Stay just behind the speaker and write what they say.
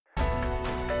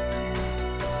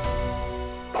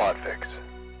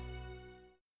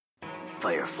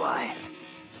Firefly.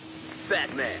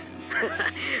 Batman.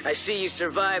 I see you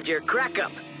survived your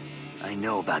crack-up. I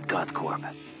know about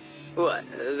GothCorp. What,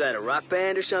 that a rock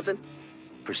band or something?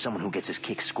 For someone who gets his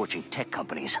kicks scorching tech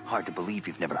companies, hard to believe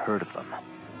you've never heard of them.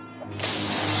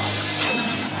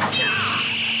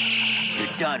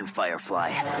 You're done,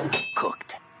 Firefly.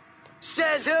 Cooked.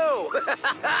 Says who?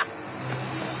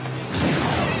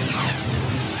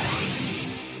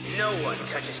 No one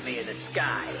touches me in the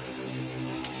sky.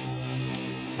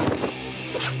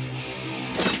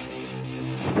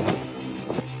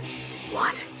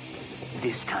 What?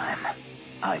 This time,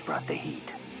 I brought the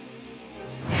heat.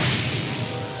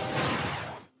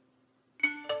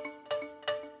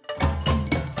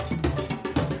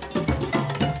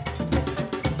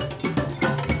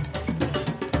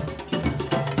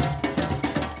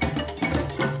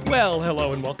 Well,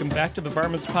 hello and welcome back to the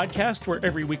Varmints Podcast, where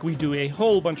every week we do a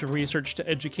whole bunch of research to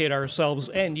educate ourselves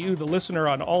and you, the listener,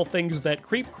 on all things that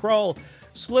creep, crawl,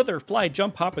 slither, fly,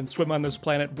 jump, hop, and swim on this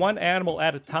planet, one animal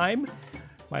at a time.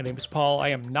 My name is Paul. I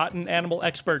am not an animal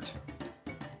expert.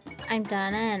 I'm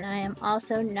Donna, and I am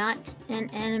also not an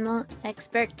animal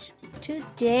expert.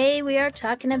 Today we are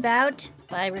talking about,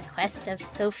 by request of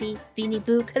Sophie Beanie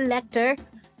Boo Collector,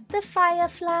 the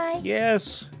Firefly.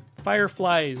 Yes,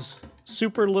 fireflies.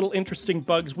 Super little interesting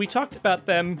bugs. We talked about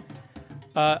them.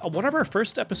 One of our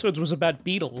first episodes was about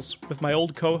beetles with my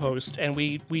old co-host, and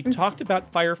we talked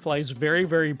about fireflies very,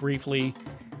 very briefly.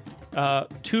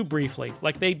 Too briefly.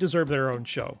 Like, they deserve their own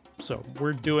show. So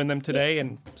we're doing them today,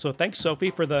 and so thanks,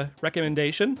 Sophie, for the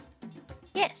recommendation.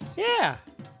 Yes. Yeah.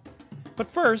 But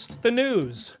first, the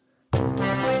news.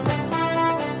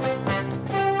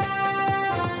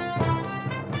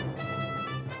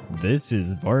 This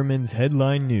is Varmints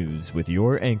Headline News with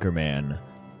your anchorman,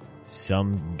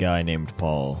 some guy named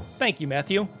Paul. Thank you,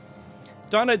 Matthew.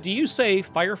 Donna, do you say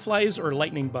fireflies or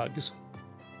lightning bugs?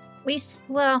 We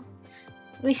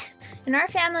in our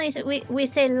families we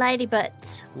say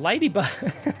lightybutts. Lightybutt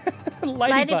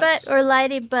or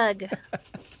lightybug.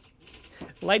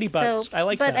 Lightybutts. So, I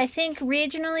like that. But I think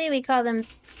regionally we call them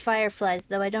fireflies,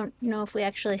 though I don't know if we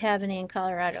actually have any in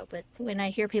Colorado. But when I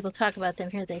hear people talk about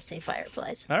them here, they say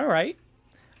fireflies. All right.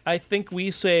 I think we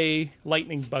say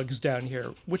lightning bugs down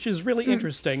here, which is really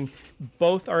interesting.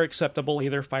 Both are acceptable,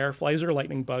 either fireflies or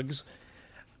lightning bugs.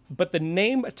 But the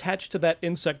name attached to that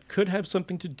insect could have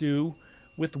something to do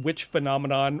with which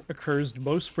phenomenon occurs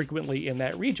most frequently in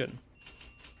that region.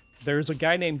 There's a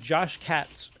guy named Josh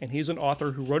Katz, and he's an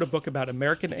author who wrote a book about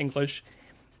American English,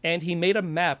 and he made a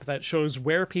map that shows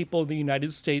where people in the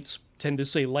United States tend to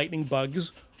say lightning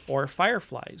bugs or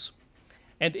fireflies.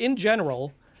 And in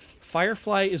general,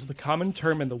 firefly is the common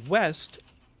term in the West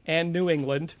and New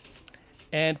England,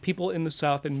 and people in the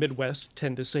South and Midwest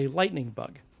tend to say lightning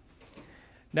bug.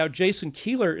 Now, Jason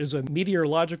Keeler is a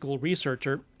meteorological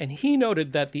researcher, and he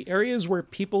noted that the areas where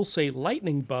people say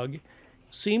lightning bug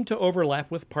seem to overlap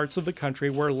with parts of the country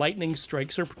where lightning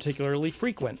strikes are particularly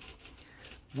frequent.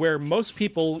 Where most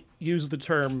people use the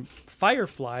term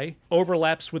firefly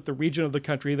overlaps with the region of the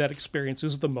country that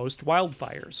experiences the most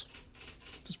wildfires.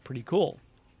 This is pretty cool.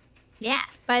 Yeah.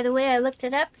 By the way, I looked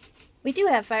it up. We do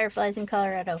have fireflies in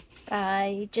Colorado.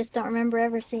 I just don't remember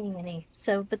ever seeing any.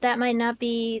 So, but that might not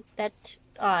be that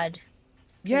odd.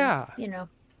 Yeah. You know,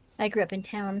 I grew up in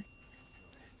town,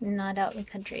 not out in the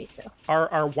country, so.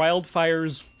 Are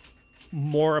wildfires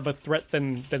more of a threat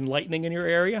than lightning in your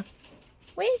area?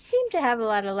 We seem to have a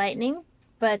lot of lightning,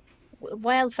 but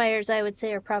wildfires, I would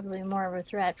say, are probably more of a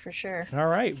threat for sure. All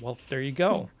right. Well, there you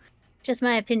go. Just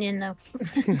my opinion, though.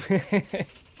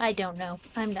 I don't know.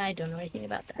 I don't know anything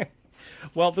about that.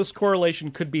 Well, this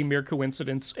correlation could be mere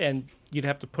coincidence, and you'd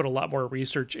have to put a lot more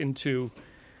research into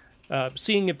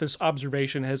seeing if this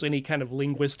observation has any kind of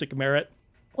linguistic merit.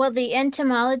 Well, the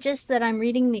entomologist that I'm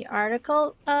reading the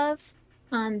article of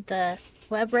on the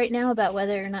web right now about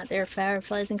whether or not there are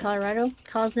fireflies in Colorado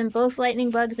calls them both lightning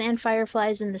bugs and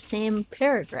fireflies in the same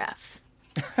paragraph.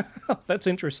 That's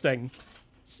interesting.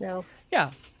 So,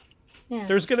 yeah.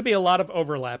 There's going to be a lot of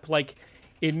overlap. Like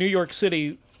in New York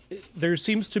City, there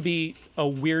seems to be a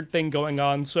weird thing going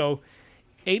on. So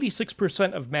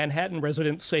 86% of Manhattan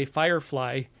residents say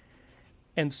firefly,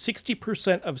 and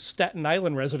 60% of Staten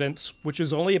Island residents, which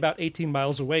is only about 18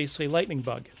 miles away, say lightning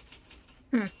bug.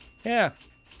 Yeah.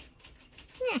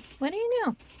 What do you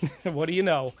know? What do you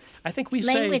know? I think we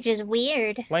say... Language is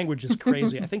weird. Language is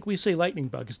crazy. I think we say lightning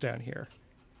bugs down here.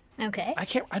 Okay.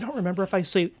 I don't remember if I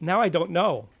say... Now I don't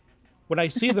know. When I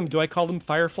see them, do I call them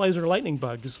fireflies or lightning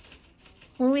bugs?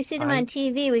 When we see them on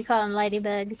TV, we call them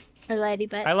lightybugs or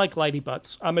lightybutts. I like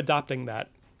lightybutts. I'm adopting that.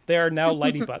 They are now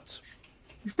lightybutts.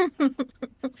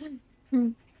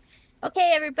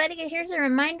 Okay, everybody, here's a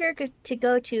reminder to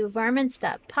go to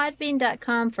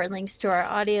varmints.podbean.com for links to our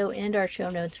audio and our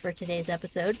show notes for today's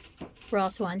episode. We're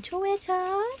also on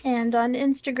Twitter and on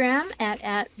Instagram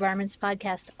at Varmints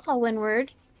Podcast, all one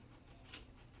word.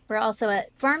 We're also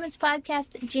at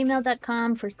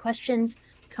varmintspodcast@gmail.com for questions,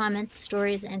 comments,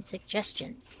 stories, and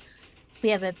suggestions. We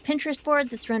have a Pinterest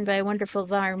board that's run by a wonderful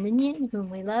Varminion,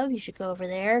 whom we love. You should go over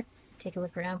there. Take a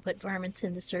look around, put Varmints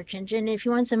in the search engine. If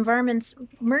you want some Varmints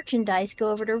merchandise,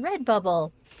 go over to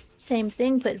Redbubble. Same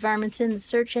thing, put Varmints in the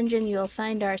search engine. You'll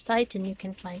find our site and you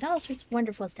can find all sorts of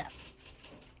wonderful stuff.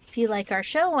 If you like our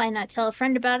show, why not tell a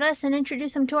friend about us and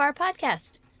introduce them to our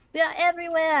podcast? We are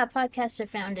everywhere podcasts are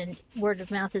found, and word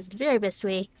of mouth is the very best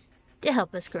way to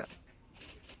help us grow.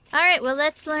 All right, well,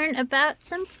 let's learn about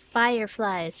some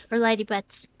fireflies, or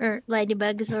lightybutts, or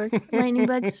ladybugs, or lightning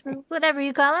bugs, or whatever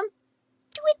you call them.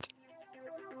 Do it!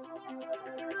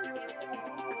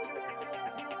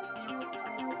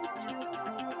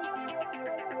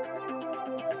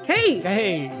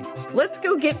 Hey, let's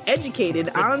go get educated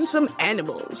on some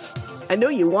animals. I know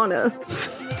you wanna.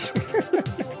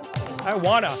 I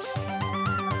wanna.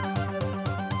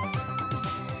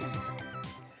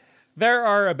 There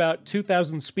are about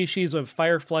 2,000 species of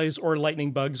fireflies or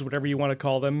lightning bugs, whatever you want to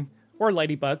call them, or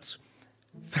lightybutts,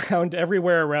 found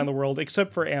everywhere around the world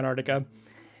except for Antarctica.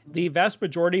 The vast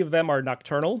majority of them are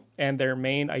nocturnal, and their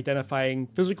main identifying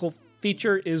physical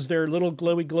feature is their little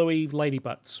glowy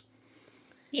lightybutts.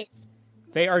 Yes.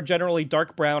 They are generally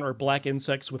dark brown or black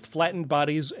insects with flattened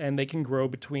bodies, and they can grow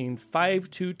between 5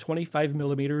 to 25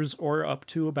 millimeters or up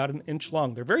to about an inch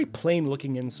long. They're very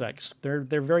plain-looking insects. They're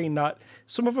very not...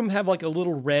 Some of them have like a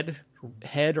little red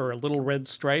head or a little red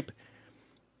stripe,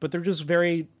 but they're just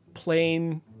very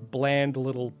plain, bland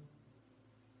little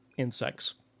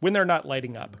insects when they're not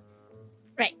lighting up.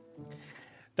 Right.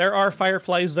 There are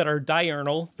fireflies that are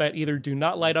diurnal, that either do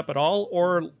not light up at all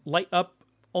or light up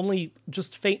only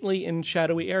just faintly in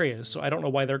shadowy areas. So I don't know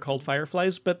why they're called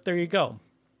fireflies, but there you go.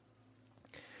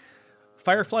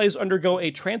 Fireflies undergo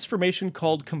a transformation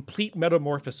called complete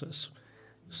metamorphosis.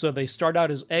 So they start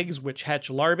out as eggs which hatch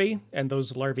larvae, and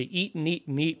those larvae eat and eat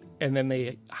and eat, and then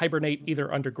they hibernate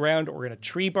either underground or in a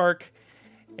tree bark,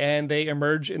 and they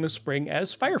emerge in the spring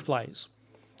as fireflies.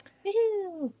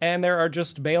 Woohoo! And there are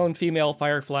just male and female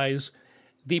fireflies.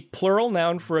 The plural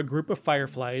noun for a group of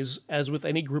fireflies, as with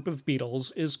any group of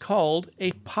beetles, is called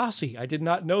a posse. I did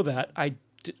not know that. I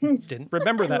didn't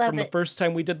remember that from the first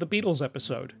time we did the Beatles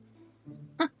episode.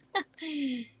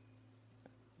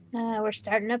 We're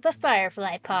starting up a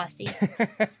firefly posse.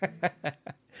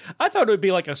 I thought it would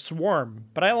be like a swarm,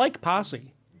 but I like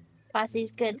posse.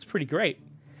 Posse's good. It's pretty great.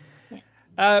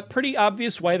 Pretty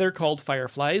obvious why they're called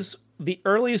fireflies. The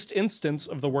earliest instance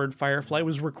of the word firefly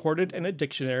was recorded in a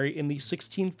dictionary in the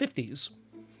 1650s.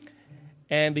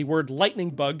 And the word lightning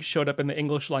bug showed up in the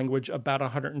English language about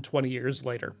 120 years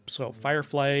later. So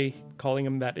firefly, calling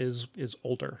them that is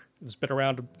older. It's been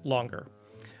around longer.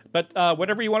 But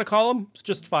whatever you want to call them, it's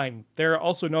just fine. They're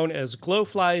also known as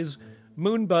glowflies,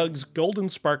 moonbugs, golden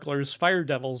sparklers, fire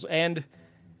devils, and,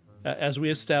 as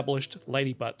we established,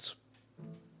 ladybutts.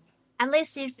 At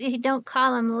least if you don't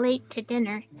call them late to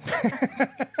dinner.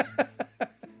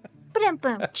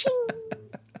 Ba-dum-bum, ching.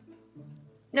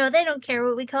 No, they don't care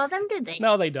what we call them, do they?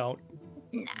 No, they don't.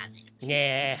 Nah.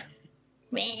 Yeah.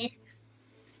 Meh.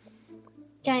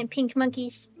 Giant pink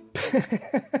monkeys.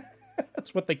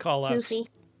 That's what they call us.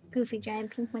 Goofy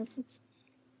giant pink monkeys.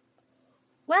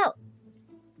 Well,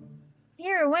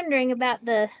 you're wondering about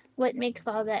what makes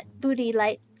all that booty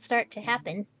light start to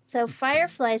happen. So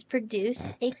fireflies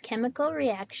produce a chemical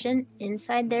reaction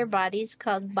inside their bodies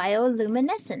called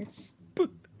bioluminescence.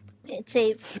 It's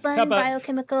a fun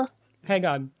biochemical... Hang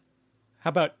on.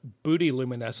 How about booty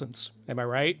luminescence? Am I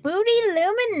right? Booty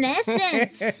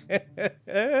luminescence!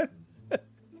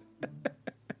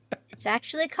 It's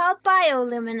actually called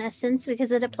bioluminescence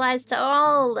because it applies to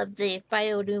all of the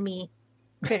biolumi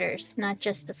critters, not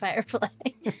just the firefly.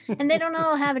 And they don't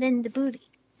all have it in the booty.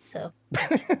 So,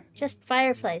 just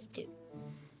fireflies do.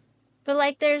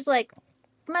 But there's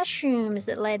mushrooms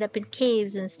that light up in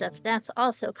caves and stuff. That's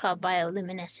also called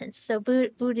bioluminescence. So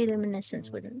booty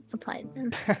luminescence wouldn't apply to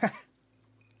them.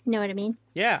 You know what I mean?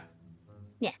 Yeah.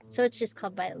 Yeah, so it's just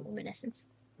called bioluminescence.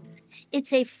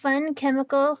 It's a fun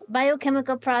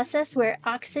biochemical process where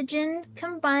oxygen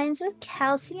combines with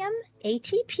calcium,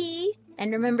 ATP,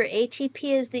 and remember, ATP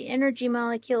is the energy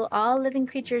molecule all living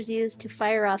creatures use to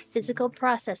fire off physical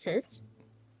processes.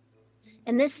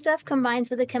 And this stuff combines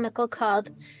with a chemical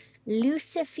called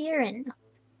luciferin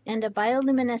and a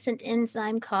bioluminescent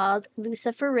enzyme called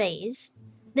luciferase.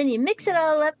 Then you mix it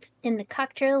all up in the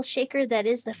cocktail shaker that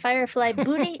is the firefly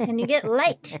booty, and you get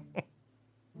light.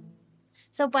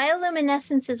 So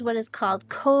bioluminescence is what is called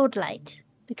cold light,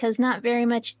 because not very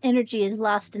much energy is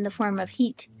lost in the form of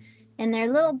heat, and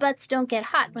their little butts don't get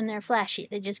hot when they're flashy,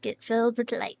 they just get filled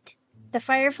with light. The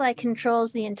firefly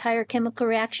controls the entire chemical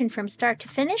reaction from start to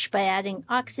finish by adding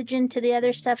oxygen to the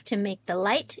other stuff to make the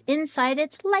light inside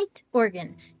its light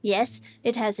organ. Yes,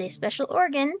 it has a special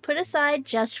organ put aside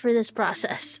just for this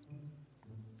process.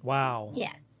 Wow.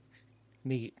 Yeah.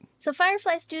 Neat. So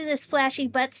fireflies do this flashy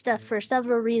butt stuff for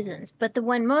several reasons, but the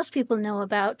one most people know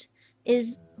about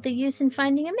is the use in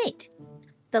finding a mate.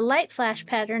 The light flash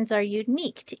patterns are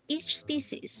unique to each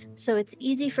species, so it's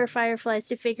easy for fireflies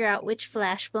to figure out which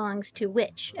flash belongs to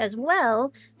which, as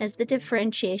well as the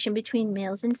differentiation between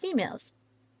males and females.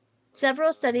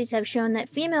 Several studies have shown that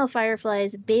female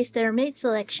fireflies base their mate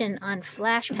selection on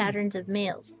flash patterns of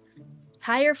males.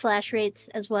 Higher flash rates,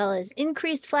 as well as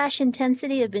increased flash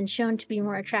intensity, have been shown to be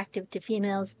more attractive to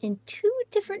females in 2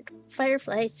 different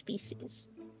firefly species.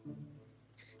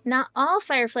 Not all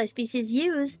firefly species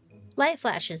use light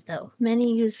flashes, though.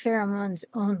 Many use pheromones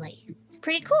only.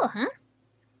 Pretty cool, huh?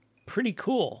 Pretty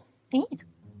cool. Yeah.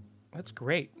 That's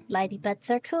great. Lighty butts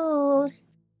are cool.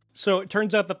 So it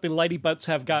turns out that the lighty butts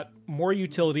have got more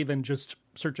utility than just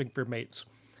searching for mates.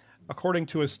 According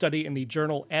to a study in the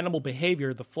journal Animal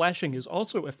Behavior, the flashing is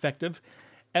also effective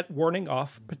at warning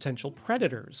off potential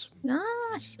predators.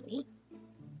 Ah, sweet.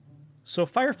 So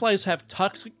fireflies have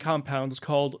toxic compounds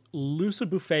called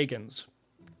lucibufagins,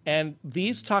 and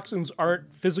these toxins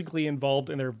aren't physically involved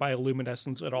in their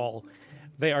bioluminescence at all.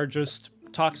 They are just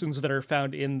toxins that are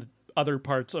found in other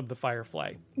parts of the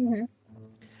firefly. Mm-hmm.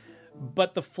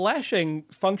 But the flashing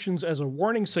functions as a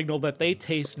warning signal that they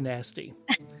taste nasty.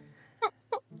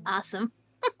 Awesome.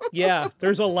 Yeah,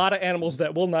 there's a lot of animals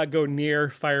that will not go near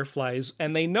fireflies,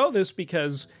 and they know this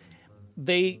because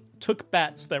they took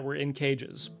bats that were in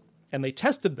cages, and they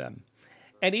tested them.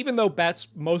 And even though bats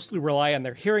mostly rely on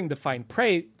their hearing to find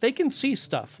prey, they can see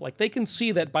stuff. Like, they can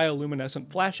see that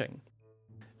bioluminescent flashing.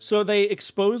 So they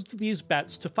exposed these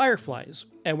bats to fireflies,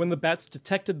 and when the bats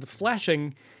detected the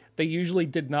flashing, they usually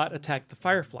did not attack the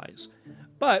fireflies.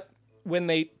 But when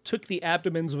they took the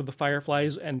abdomens of the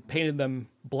fireflies and painted them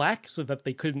black so that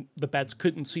the bats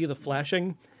couldn't see the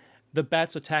flashing, the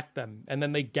bats attacked them, and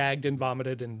then they gagged and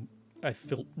vomited, and I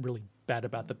feel really bad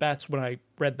about the bats when I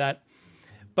read that.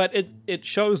 But it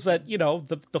shows that,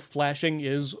 the flashing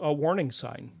is a warning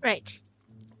sign. Right.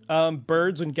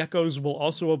 Birds and geckos will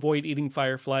also avoid eating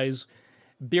fireflies.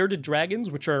 Bearded dragons,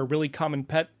 which are a really common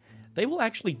pet, they will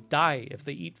actually die if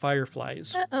they eat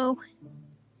fireflies. Uh-oh.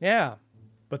 Yeah.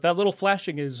 But that little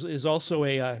flashing is also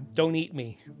a don't eat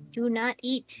me. Do not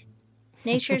eat.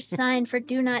 Nature's sign for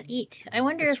do not eat. I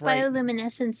wonder That's if right.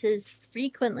 bioluminescence is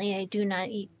frequently a do not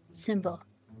eat symbol.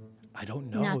 I don't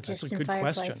know. Not That's just a in good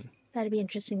fireflies. question. That'd be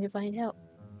interesting to find out.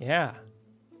 Yeah.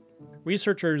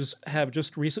 Researchers have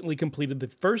just recently completed the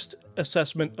first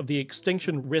assessment of the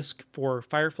extinction risk for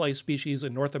firefly species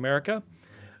in North America,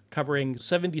 covering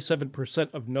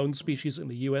 77% of known species in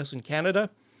the US and Canada.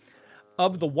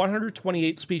 Of the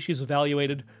 128 species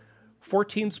evaluated,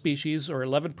 14 species, or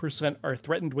 11%, are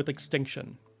threatened with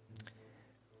extinction.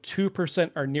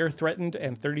 2% are near threatened,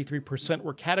 and 33%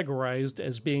 were categorized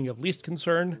as being of least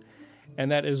concern,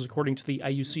 and that is according to the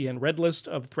IUCN Red List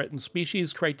of Threatened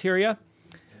Species criteria.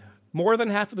 More than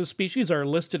half of the species are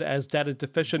listed as data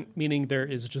deficient, meaning there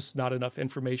is just not enough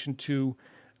information to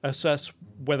assess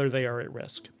whether they are at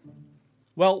risk.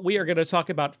 Well, we are going to talk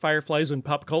about fireflies in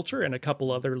pop culture and a couple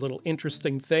other little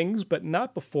interesting things, but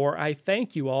not before I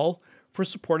thank you all for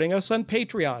supporting us on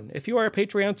Patreon. If you are a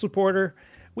Patreon supporter,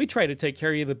 we try to take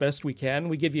care of you the best we can.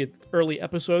 We give you early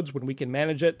episodes when we can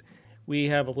manage it. We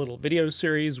have a little video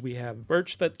series. We have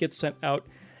merch that gets sent out.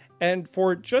 And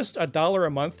for just $1 a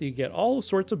month, you get all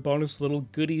sorts of bonus little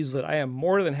goodies that I am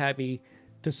more than happy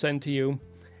to send to you.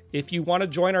 If you want to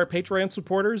join our Patreon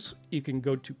supporters, you can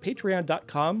go to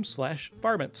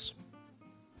patreon.com/varmints.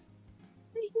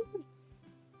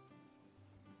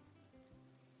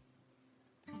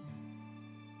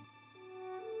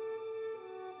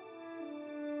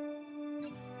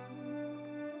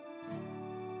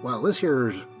 Well, this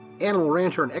here's animal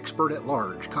rancher and expert at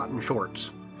large, Cotton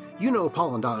Shorts. You know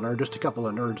Paul and Don are just a couple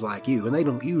of nerds like you, and they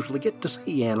don't usually get to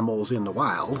see animals in the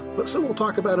wild, but so we'll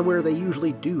talk about where they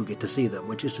usually do get to see them,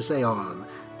 which is to say on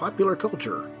popular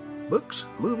culture, books,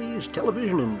 movies,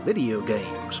 television, and video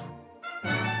games.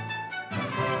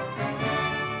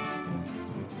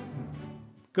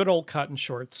 Good old Cotton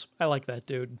Shorts. I like that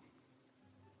dude.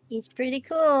 He's pretty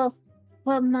cool.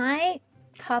 Well, my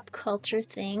pop culture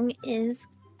thing is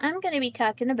I'm going to be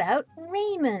talking about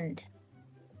Raymond,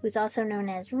 who's also known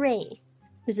as Ray,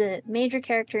 who's a major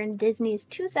character in Disney's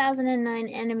 2009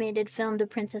 animated film The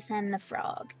Princess and the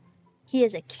Frog. He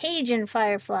is a Cajun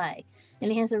firefly,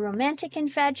 and he has a romantic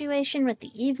infatuation with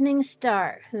the evening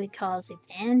star, who he calls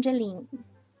Evangeline.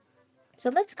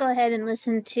 So let's go ahead and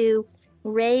listen to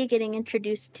Ray getting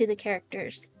introduced to the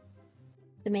characters,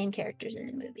 the main characters in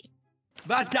the movie.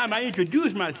 About time I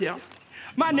introduce myself.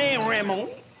 My name Ramon,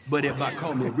 but everybody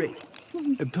call me Ray.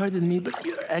 Pardon me, but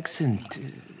your accent,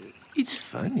 it's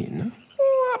funny, no?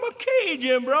 Oh, I'm a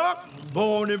Cajun, bro.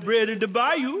 Born and bred in the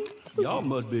bayou. Y'all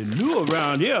must be new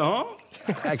around here, huh?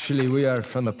 Actually, we are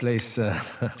from a place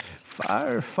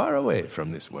far, far away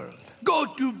from this world. Go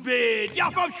to bed. Y'all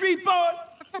from Shreveport?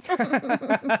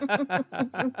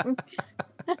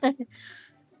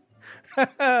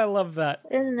 I love that.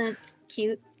 Isn't that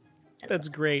cute? That's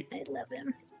great. I love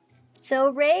him.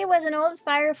 So Ray was an old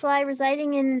firefly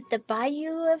residing in the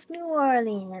Bayou of New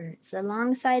Orleans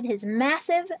alongside his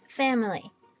massive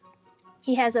family.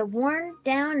 He has a worn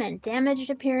down and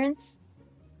damaged appearance,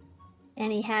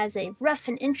 and he has a rough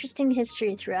and interesting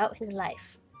history throughout his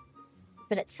life.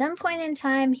 But at some point in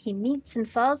time, he meets and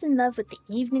falls in love with the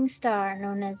evening star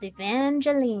known as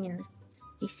Evangeline.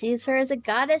 He sees her as a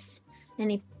goddess,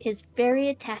 and he is very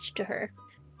attached to her.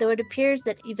 Though it appears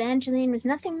that Evangeline was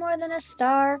nothing more than a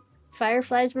star,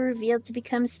 fireflies were revealed to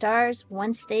become stars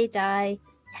once they die,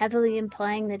 heavily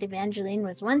implying that Evangeline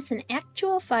was once an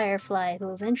actual firefly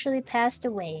who eventually passed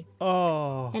away.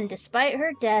 Oh. And despite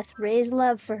her death, Ray's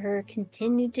love for her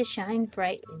continued to shine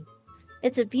brightly.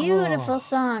 It's a beautiful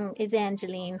song,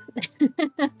 Evangeline.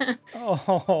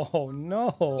 Oh,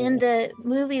 no. And the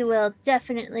movie will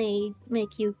definitely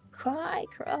make you cry.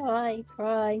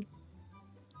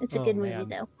 It's a good movie,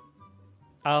 though.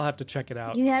 I'll have to check it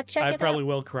out. You have to check it out. I probably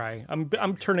will cry.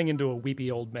 I'm turning into a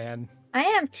weepy old man. I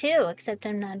am too, except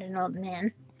I'm not an old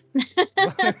man.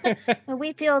 A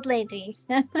weepy old lady.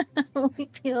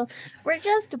 We're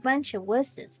just a bunch of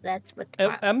wusses. That's what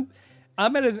the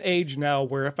I'm at an age now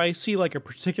where if I see like a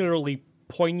particularly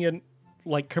poignant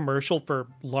like commercial for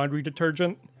laundry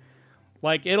detergent,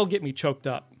 like it'll get me choked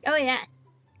up. Oh yeah.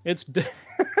 It's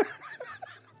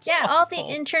yeah, all the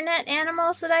internet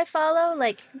animals that I follow,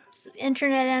 like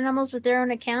internet animals with their own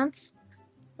accounts.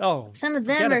 Oh. Some of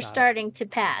them are starting to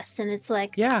pass, and it's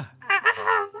like, yeah.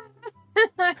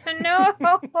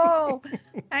 No,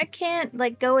 I can't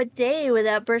like go a day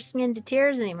without bursting into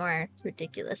tears anymore. It's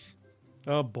ridiculous.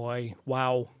 Oh boy!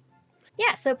 Wow.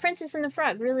 Yeah, so Princess and the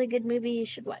Frog, really good movie. You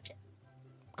should watch it.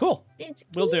 Cool. It's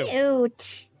cute. Will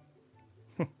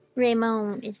do.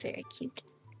 Raymond is very cute.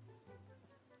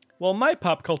 Well, my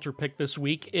pop culture pick this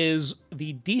week is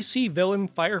the DC villain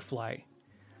Firefly,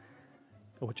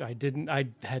 which I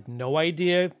had no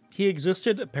idea he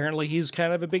existed. Apparently, he's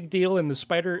kind of a big deal in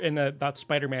the not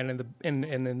Spider-Man,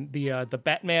 in the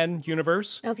Batman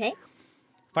universe. Okay.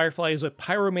 Firefly is a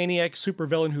pyromaniac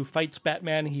supervillain who fights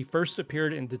Batman. He first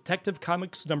appeared in Detective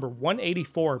Comics number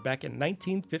 184 back in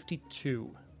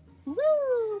 1952. Woo!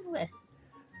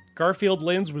 Garfield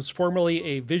Lins was formerly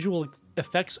a visual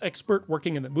effects expert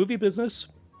working in the movie business.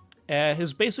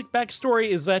 His basic backstory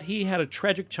is that he had a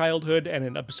tragic childhood and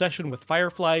an obsession with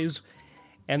fireflies,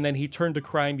 and then he turned to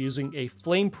crime using a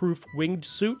flame-proof winged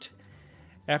suit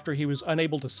after he was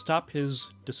unable to stop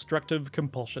his destructive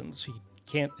compulsions. He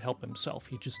can't help himself.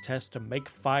 He just has to make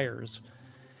fires.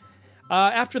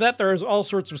 After that, there's all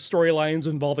sorts of storylines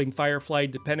involving Firefly,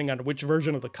 depending on which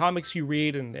version of the comics you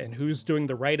read and who's doing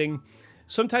the writing.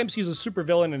 Sometimes he's a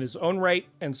supervillain in his own right,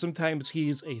 and sometimes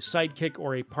he's a sidekick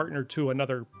or a partner to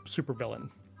another supervillain.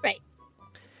 Right.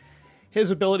 His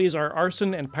abilities are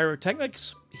arson and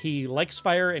pyrotechnics. He likes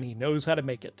fire, and he knows how to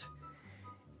make it.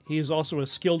 He is also a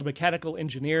skilled mechanical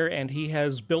engineer, and he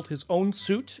has built his own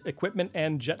suit, equipment,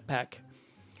 and jetpack.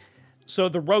 So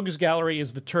the Rogues Gallery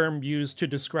is the term used to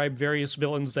describe various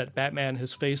villains that Batman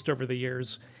has faced over the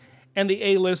years. And the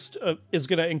A-list is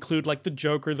going to include like the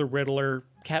Joker, the Riddler,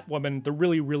 Catwoman, the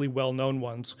really, really well-known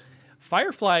ones.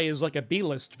 Firefly is like a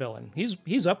B-list villain.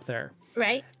 He's up there.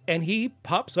 Right. And he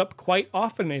pops up quite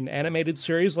often in animated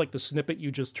series like the snippet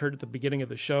you just heard at the beginning of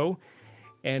the show,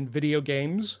 and video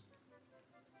games.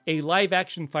 A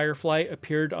live-action Firefly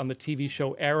appeared on the TV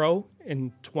show Arrow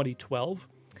in 2012.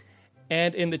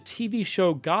 And in the TV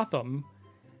show Gotham,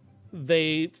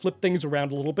 they flipped things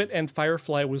around a little bit, and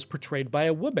Firefly was portrayed by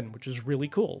a woman, which is really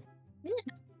cool. Yeah.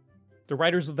 The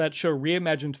writers of that show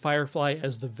reimagined Firefly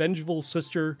as the vengeful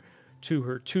sister to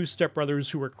her two stepbrothers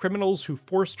who were criminals who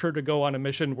forced her to go on a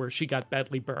mission where she got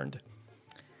badly burned.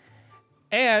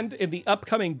 And in the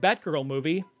upcoming Batgirl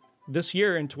movie, this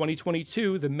year in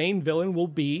 2022, the main villain will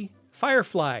be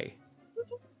Firefly.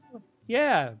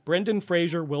 Yeah, Brendan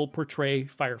Fraser will portray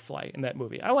Firefly in that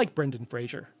movie. I like Brendan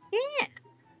Fraser. Yeah.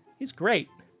 He's great.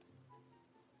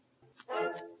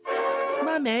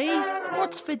 Mummy,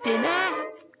 what's for dinner?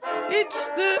 It's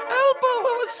the elbow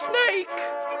of a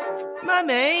snake.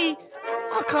 Mummy,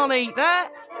 I can't eat that.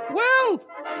 Well,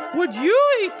 would you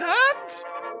eat that?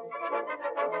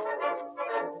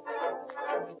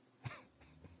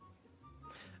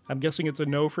 I'm guessing it's a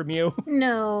no from you.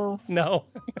 No. No.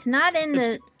 It's not in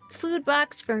the food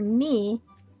box for me.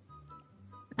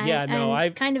 Yeah, no,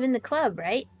 I'm kind of in the club,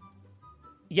 right?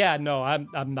 Yeah, no,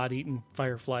 I'm not eating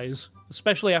fireflies,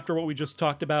 especially after what we just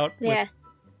talked about. Yeah.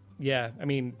 Yeah, I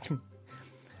mean,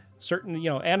 certain,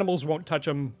 animals won't touch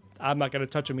them. I'm not going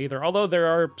to touch them either. Although there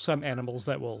are some animals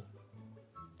that will.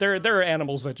 There are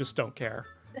animals that just don't care.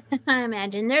 I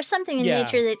imagine there's something in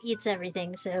nature that eats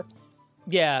everything. So.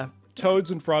 Yeah,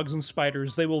 toads and frogs and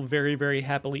spiders, they will very, very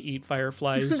happily eat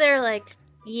fireflies. They're like,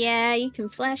 yeah, you can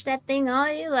flash that thing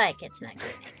all you like. It's not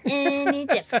making any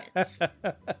difference.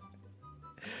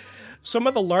 Some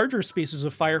of the larger species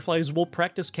of fireflies will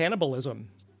practice cannibalism.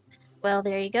 Well,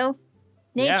 there you go.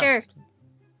 Nature.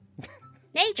 Yeah.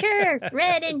 Nature!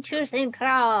 Red in tooth and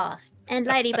claw. And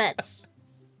lighty butts.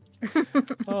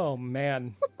 Oh,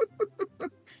 man.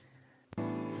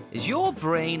 Is your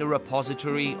brain a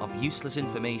repository of useless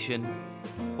information?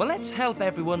 Well, let's help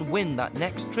everyone win that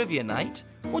next trivia night,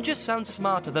 or just sound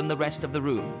smarter than the rest of the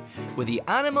room, with the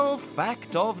Animal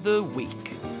Fact of the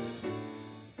Week.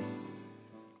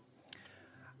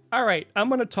 All right, I'm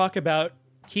going to talk about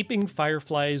keeping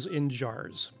fireflies in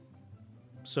jars.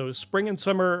 So spring and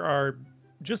summer are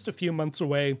just a few months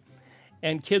away,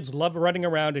 and kids love running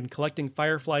around and collecting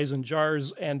fireflies in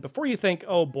jars. And before you think,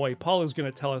 oh boy, Paul is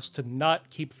going to tell us to not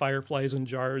keep fireflies in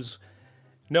jars,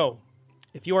 no.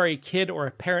 If you are a kid or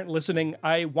a parent listening,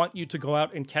 I want you to go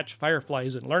out and catch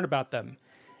fireflies and learn about them,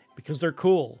 because they're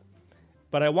cool.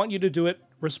 But I want you to do it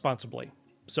responsibly.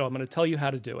 So I'm going to tell you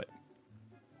how to do it.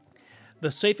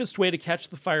 The safest way to catch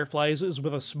the fireflies is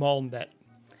with a small net.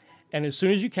 And as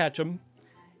soon as you catch them,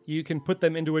 you can put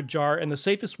them into a jar, and the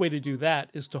safest way to do that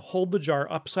is to hold the jar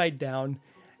upside down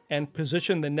and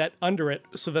position the net under it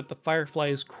so that the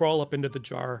fireflies crawl up into the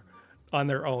jar on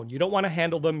their own. You don't want to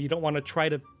handle them. You don't want to try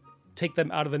to take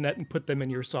them out of the net and put them in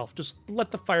yourself. Just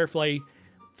let the firefly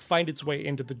find its way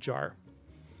into the jar.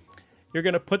 You're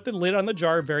going to put the lid on the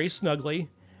jar very snugly.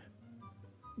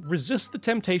 Resist the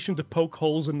temptation to poke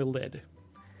holes in the lid.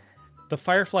 The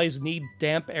fireflies need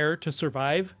damp air to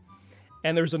survive,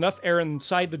 and there's enough air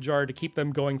inside the jar to keep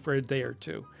them going for a day or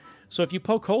two. So if you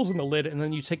poke holes in the lid and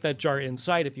then you take that jar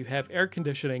inside, if you have air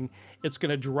conditioning, it's going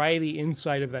to dry the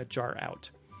inside of that jar out.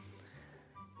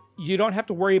 You don't have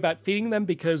to worry about feeding them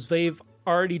because they've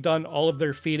already done all of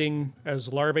their feeding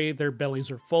as larvae. Their bellies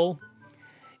are full.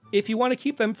 If you want to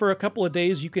keep them for a couple of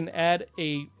days, you can add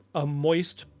a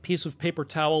moist piece of paper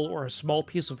towel or a small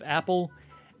piece of apple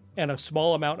and a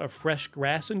small amount of fresh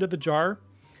grass into the jar.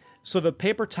 So the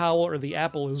paper towel or the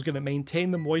apple is going to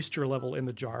maintain the moisture level in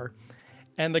the jar,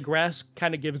 and the grass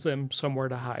kind of gives them somewhere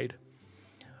to hide.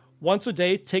 Once a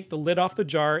day, take the lid off the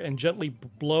jar and gently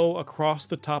blow across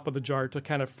the top of the jar to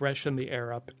kind of freshen the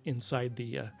air up inside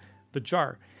the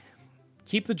jar.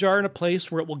 Keep the jar in a place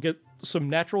where it will get some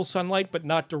natural sunlight, but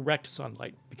not direct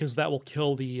sunlight, because that will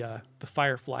kill the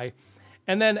firefly.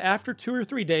 And then after 2 or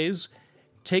 3 days,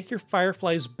 take your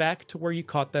fireflies back to where you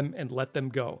caught them and let them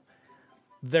go.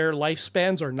 Their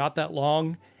lifespans are not that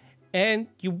long, and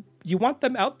you want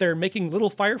them out there making little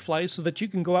fireflies so that you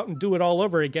can go out and do it all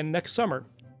over again next summer.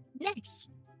 Nice.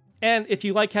 And if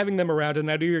you like having them around, and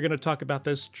I know you're going to talk about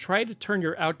this, try to turn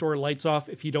your outdoor lights off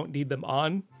if you don't need them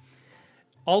on.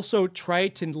 Also, try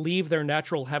to leave their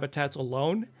natural habitats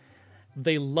alone.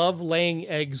 They love laying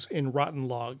eggs in rotten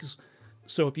logs.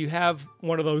 So if you have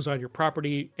one of those on your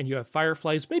property and you have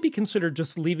fireflies, maybe consider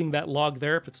just leaving that log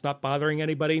there if it's not bothering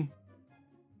anybody.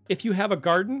 If you have a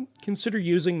garden, consider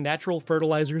using natural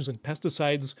fertilizers and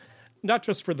pesticides, not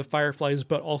just for the fireflies,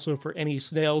 but also for any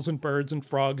snails and birds and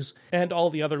frogs and all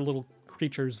the other little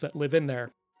creatures that live in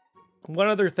there. One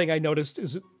other thing I noticed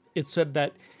is it said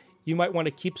that you might want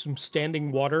to keep some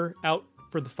standing water out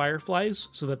for the fireflies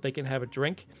so that they can have a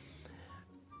drink.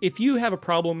 If you have a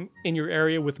problem in your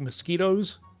area with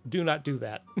mosquitoes, do not do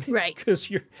that. Right. Because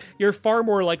you're far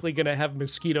more likely going to have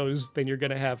mosquitoes than you're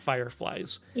going to have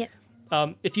fireflies. Yep.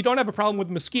 If you don't have a problem with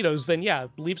mosquitoes, then yeah,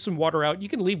 leave some water out. You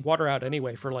can leave water out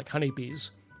anyway for like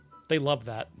honeybees. They love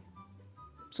that.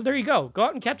 So there you go. Go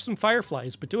out and catch some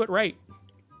fireflies, but do it right.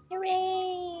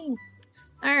 Hooray!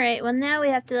 All right, well now we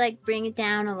have to bring it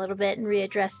down a little bit and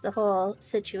readdress the whole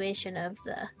situation of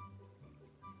the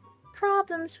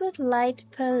problems with light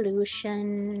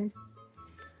pollution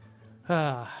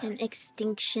Ah, and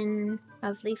extinction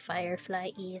of the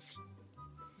fireflies.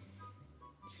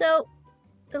 So,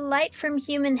 the light from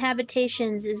human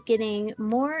habitations is getting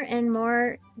more and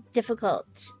more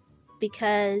difficult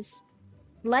because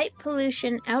light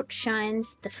pollution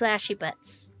outshines the flashy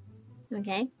butts.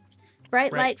 Okay?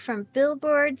 Bright Right. light from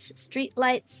billboards, street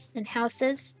lights, and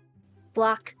houses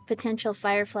block potential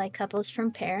firefly couples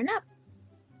from pairing up.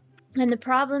 And the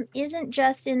problem isn't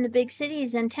just in the big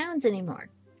cities and towns anymore.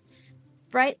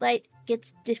 Bright light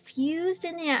gets diffused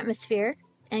in the atmosphere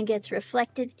and gets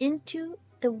reflected into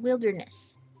the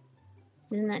wilderness.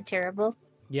 Isn't that terrible?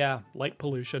 yeah, light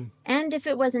pollution. And if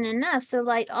it wasn't enough, the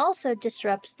light also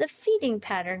disrupts the feeding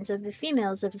patterns of the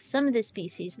females of some of the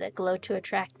species that glow to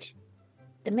attract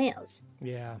the males.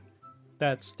 Yeah,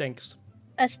 that stinks.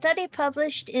 A study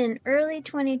published in early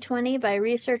 2020 by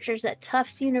researchers at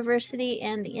Tufts University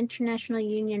and the International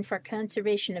Union for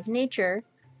Conservation of Nature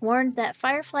warned that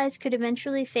fireflies could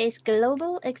eventually face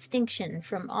global extinction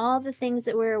from all the things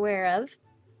that we're aware of: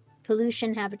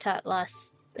 pollution, habitat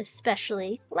loss,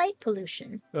 especially light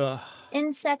pollution. Ugh.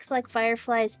 Insects like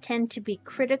fireflies tend to be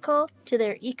critical to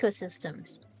their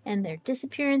ecosystems, and their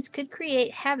disappearance could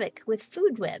create havoc with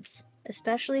food webs,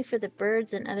 especially for the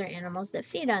birds and other animals that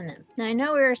feed on them. Now, I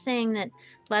know we were saying that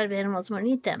a lot of animals won't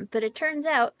eat them, but it turns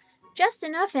out just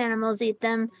enough animals eat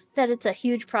them that it's a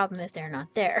huge problem if they're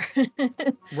not there.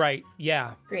 Right,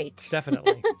 yeah, Great.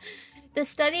 definitely. The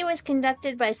study was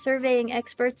conducted by surveying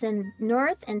experts in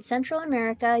North and Central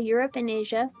America, Europe, and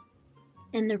Asia,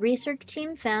 and the research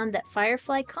team found that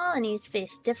firefly colonies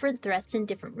face different threats in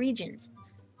different regions.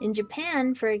 In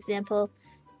Japan, for example,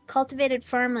 cultivated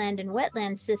farmland and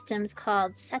wetland systems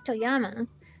called Satoyama,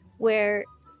 where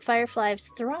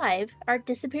fireflies thrive, are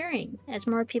disappearing as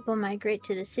more people migrate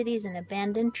to the cities and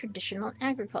abandon traditional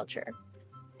agriculture.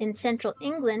 In central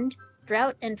England,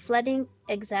 drought and flooding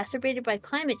exacerbated by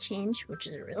climate change, which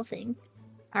is a real thing,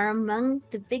 are among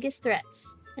the biggest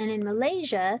threats. And in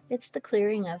Malaysia, it's the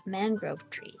clearing of mangrove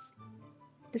trees.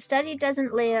 The study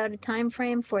doesn't lay out a time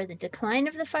frame for the decline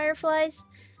of the fireflies,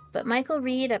 but Michael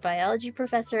Reed, a biology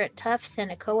professor at Tufts and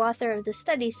a co-author of the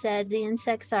study, said the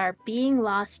insects are being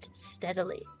lost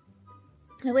steadily.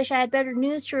 I wish I had better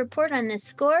news to report on this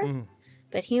score,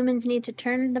 but humans need to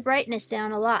turn the brightness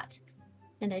down a lot.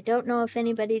 And I don't know if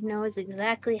anybody knows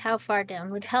exactly how far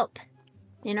down would help.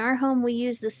 In our home, we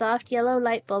use the soft yellow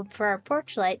light bulb for our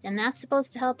porch light, and that's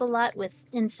supposed to help a lot with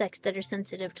insects that are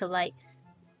sensitive to light.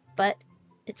 But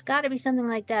it's got to be something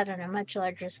like that on a much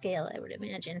larger scale, I would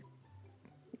imagine.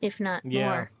 If not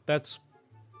more. That's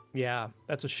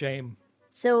a shame.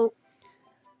 So,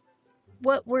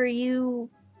 what were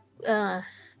you, let's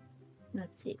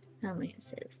see, how am I going to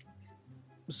say this?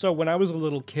 So when I was a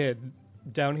little kid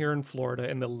down here in Florida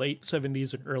in the late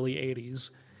 70s and early 80s,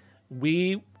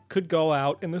 we could go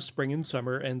out in the spring and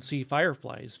summer and see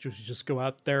fireflies. Just go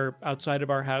out there outside of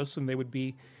our house and they would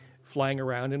be flying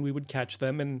around and we would catch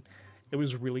them, and it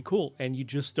was really cool. And you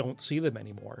just don't see them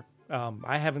anymore.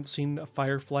 I haven't seen a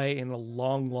firefly in a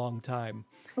long, long time.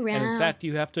 Wow. And in fact,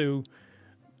 you have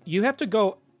to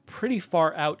go pretty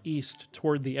far out east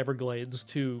toward the Everglades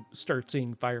to start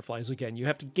seeing fireflies again. You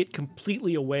have to get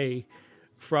completely away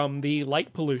from the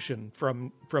light pollution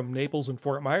from Naples and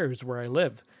Fort Myers, where I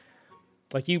live.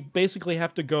 Like, you basically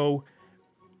have to go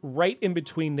right in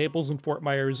between Naples and Fort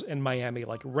Myers and Miami,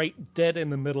 like right dead in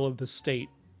the middle of the state,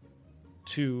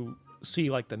 to see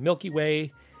like the Milky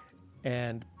Way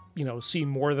and, you know, see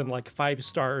more than like 5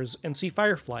 stars and see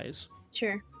fireflies.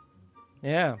 Sure.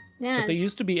 Yeah. Yeah. But they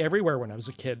used to be everywhere when I was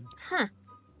a kid. Huh.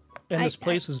 And this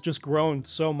place has just grown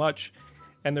so much,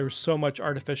 and there's so much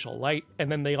artificial light.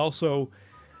 And then they also,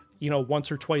 you know,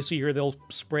 once or twice a year, they'll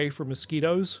spray for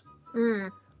mosquitoes.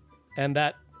 And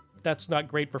that's not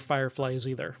great for fireflies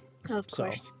either. Of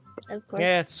course. Of course.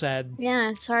 Yeah, it's sad.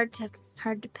 Yeah, it's hard to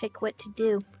pick what to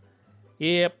do.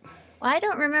 Yep. Well, I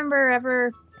don't remember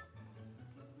ever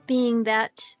being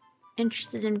that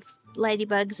interested in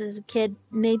ladybugs as a kid.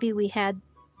 Maybe we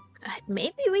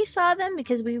saw them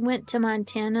because we went to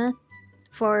Montana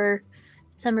for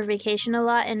summer vacation a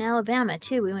lot, and Alabama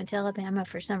too. We went to Alabama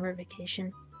for summer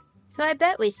vacation. So I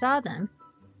bet we saw them.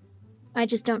 I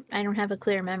don't have a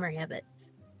clear memory of it.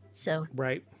 So.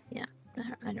 Right. Yeah,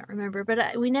 I don't remember.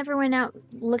 But we never went out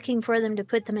looking for them to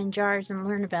put them in jars and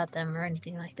learn about them or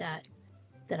anything like that.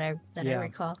 I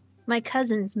recall. My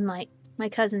cousins might. My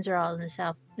cousins are all in the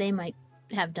South. They might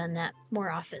have done that more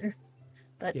often.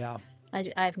 But yeah.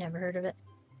 I've never heard of it.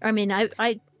 I mean,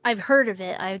 I've heard of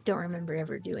it. I don't remember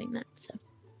ever doing that. So,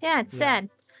 yeah, it's sad.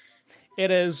 It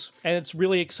is, and it's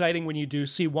really exciting when you do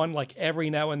see one. Like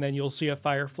every now and then you'll see a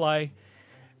firefly.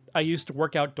 I used to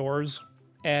work outdoors,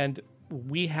 and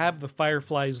we have the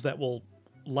fireflies that will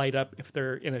light up if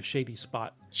they're in a shady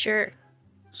spot. Sure.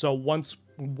 So once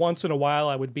in a while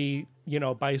I would be,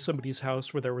 by somebody's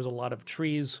house where there was a lot of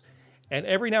trees, and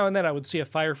every now and then I would see a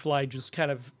firefly just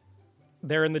kind of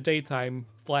there in the daytime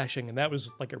flashing, and that was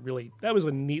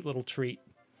a neat little treat.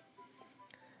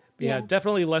 But yeah,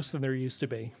 definitely less than there used to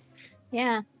be.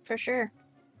 Yeah, for sure.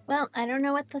 Well, I don't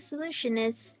know what the solution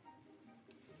is.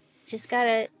 Just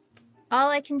gotta... All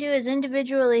I can do is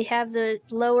individually have the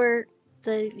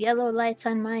yellow lights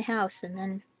on my house,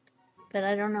 but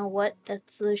I don't know what the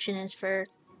solution is for,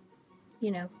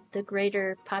 the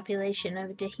greater population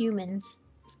of the humans.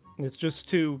 It's just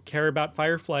to care about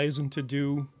fireflies and to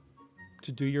do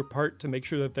your part to make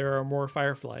sure that there are more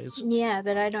fireflies. Yeah,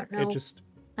 but I don't know.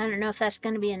 I don't know if that's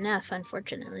going to be enough,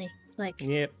 unfortunately.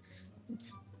 Yep.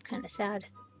 It's kind of sad.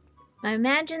 I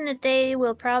imagine that they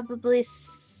will probably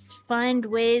find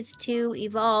ways to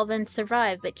evolve and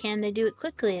survive, but can they do it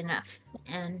quickly enough?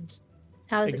 And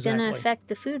how is it going to affect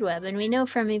the food web? And we know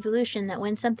from evolution that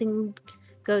when something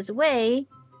goes away,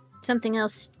 something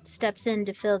else steps in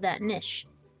to fill that niche.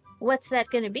 What's that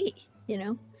going to be,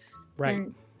 Right.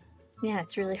 And yeah,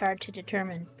 it's really hard to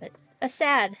determine, but a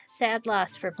sad, sad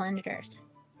loss for planet Earth.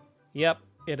 Yep,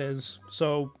 it is.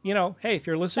 So, hey, if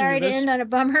you're listening Sorry to this... to end on a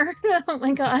bummer. Oh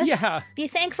my gosh. Yeah. Be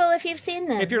thankful if you've seen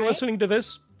them. If you're right? listening to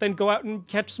this, then go out and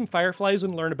catch some fireflies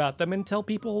and learn about them and tell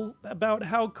people about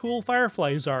how cool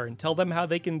fireflies are and tell them how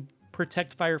they can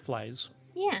protect fireflies.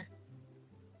 Yeah.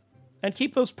 And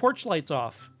keep those porch lights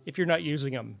off if you're not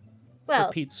using them. Well,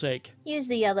 for Pete's sake. Use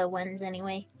the yellow ones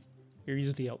anyway.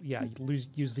 Use the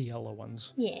yellow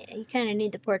ones. Yeah, you kind of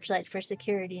need the porch light for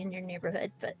security in your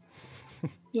neighborhood, but,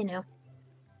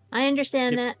 I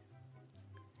understand that.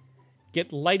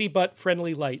 Get lighty butt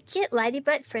friendly lights. Get lighty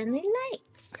butt friendly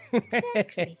lights.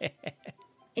 Exactly.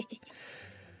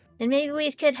 And maybe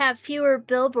we could have fewer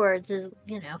billboards,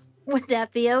 Would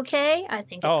that be okay? I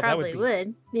think it probably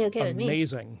would be okay with me.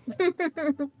 Amazing.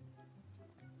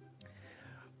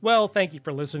 Well, thank you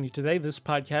for listening today. This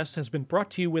podcast has been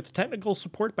brought to you with technical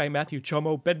support by Matthew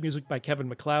Chomo, bed music by Kevin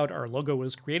MacLeod. Our logo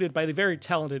was created by the very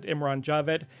talented Imran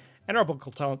Javed, and our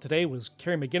vocal talent today was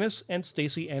Carrie McGinnis and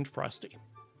Stacy and Frosty.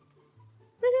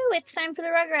 Woohoo! It's time for the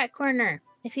Rugrat Corner.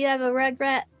 If you have a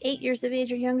Rugrat 8 years of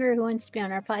age or younger who wants to be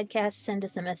on our podcast, send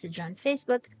us a message on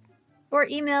Facebook or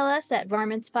email us at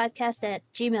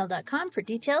varmintspodcast@gmail.com for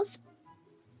details.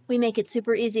 We make it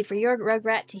super easy for your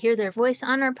Rugrat to hear their voice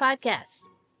on our podcast.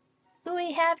 Who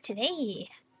we have today?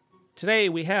 Today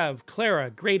we have Clara,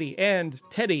 Grady, and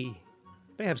Teddy.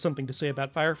 They have something to say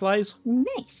about fireflies.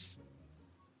 Nice.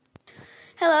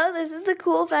 Hello, this is the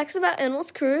Cool Facts About Animals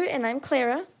crew, and I'm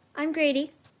Clara. I'm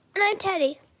Grady. And I'm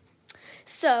Teddy.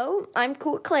 So, I'm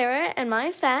Cool Clara, and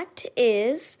my fact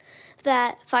is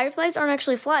that fireflies aren't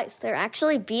actually flies. They're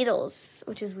actually beetles,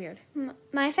 which is weird.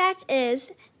 My fact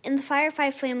is, in the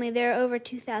firefly family, there are over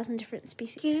 2,000 different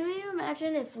species. Can you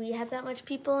imagine if we had that much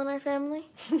people in our family?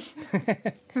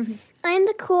 I'm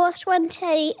the coolest one,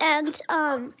 Teddy, and,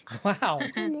 Wow.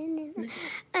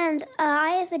 And, I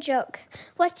have a joke.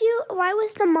 Why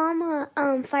was the mama,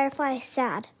 firefly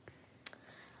sad?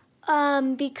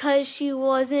 Because she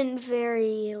wasn't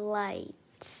very light.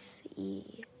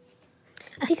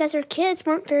 Because her kids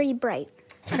weren't very bright.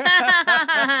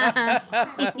 Bye.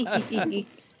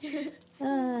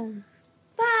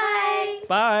 Bye.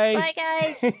 Bye,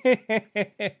 guys.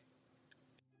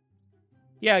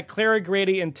 Yeah, Clara,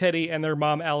 Grady, and Teddy and their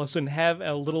mom, Allison, have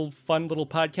a fun little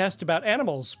podcast about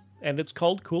animals, and it's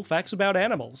called Cool Facts About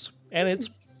Animals. And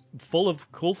it's full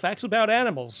of cool facts about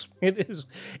animals. It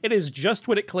is just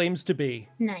what it claims to be.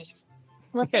 Nice.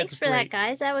 Well, thanks for that,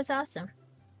 guys. That was awesome.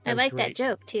 I like that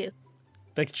joke, too.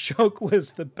 The joke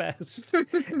was the best.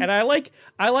 And I like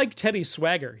Teddy's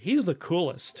swagger. He's the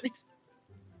coolest.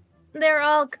 They're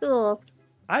all cool.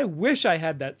 I wish I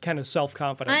had that kind of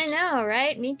self-confidence. I know,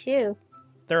 right? Me too.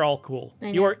 They're all cool.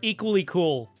 You are equally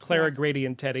cool, Clara, Grady,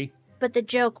 and Teddy. But the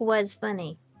joke was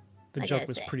funny. The joke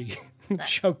was pretty...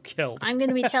 joke killed. I'm going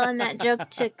to be telling that joke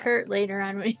to Kurt later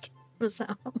on when he comes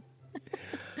home.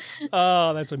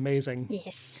 Oh, that's amazing.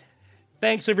 Yes.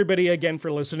 Thanks, everybody, again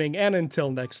for listening, and until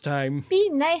next time... Be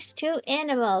nice to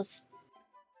animals.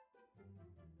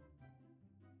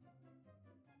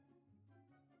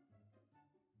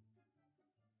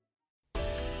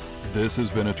 This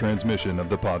has been a transmission of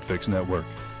the Podfix Network.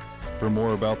 For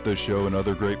more about this show and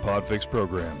other great Podfix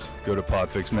programs, go to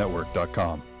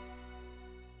podfixnetwork.com.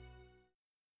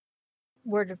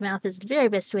 Word of mouth is the very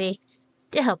best way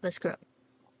to help us grow.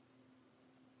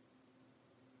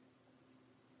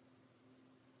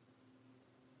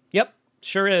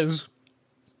 Sure is.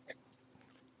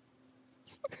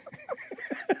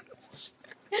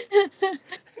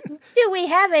 Do we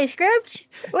have a script?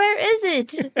 Where is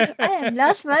it? I have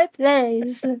lost my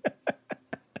place.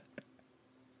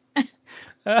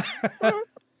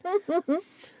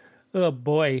 Oh,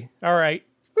 boy. All right.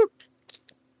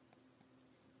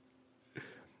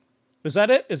 Is that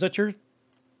it? Is that your...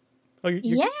 Oh,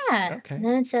 yeah. Okay. And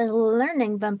then it says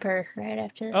learning bumper right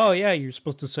after that. Oh, yeah. You're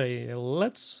supposed to say,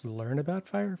 let's learn about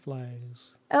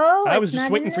fireflies. Oh, I was it's just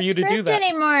not waiting in for the you to do script that.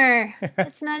 anymore.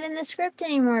 It's not in the script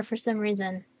anymore for some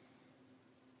reason.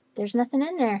 There's nothing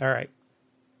in there. All right.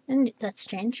 And that's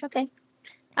strange. Okay.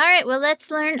 All right. Well,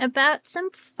 let's learn about some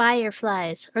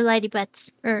fireflies or lighty butts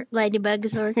or lighty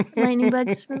bugs or lightning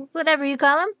bugs or whatever you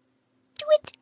call them. Do it.